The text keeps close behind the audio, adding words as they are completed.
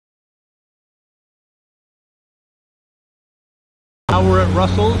now we're at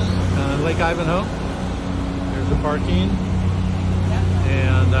Russell's, Lake Ivanhoe. There's the parking,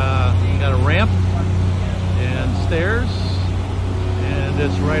 and you got a ramp and stairs, and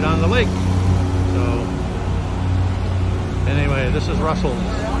it's right on the lake. So anyway, this is Russell's.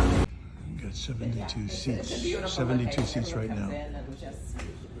 We've got 72 seats, 72 seats right now.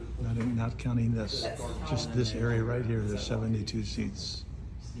 Not counting this, just this area right here, there's 72 seats.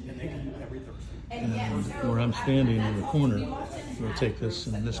 And where I'm standing in the corner, we'll take this,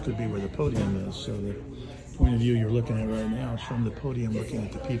 and this could be where the podium is. So the point of view you're looking at right now is from the podium looking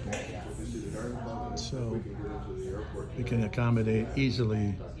at the people. So we can accommodate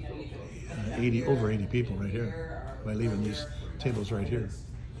easily over 80 people right here by leaving these tables right here.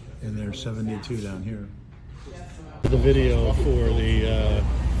 And there's 72 down here. The video for the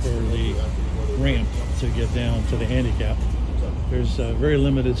ramp to get down to the handicap. There's a very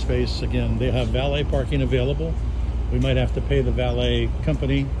limited space. Again, they have valet parking available. We might have to pay the valet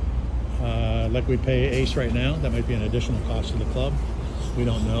company like we pay Ace right now. That might be an additional cost to the club. We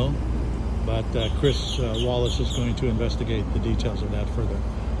don't know. But Chris Wallace is going to investigate the details of that further.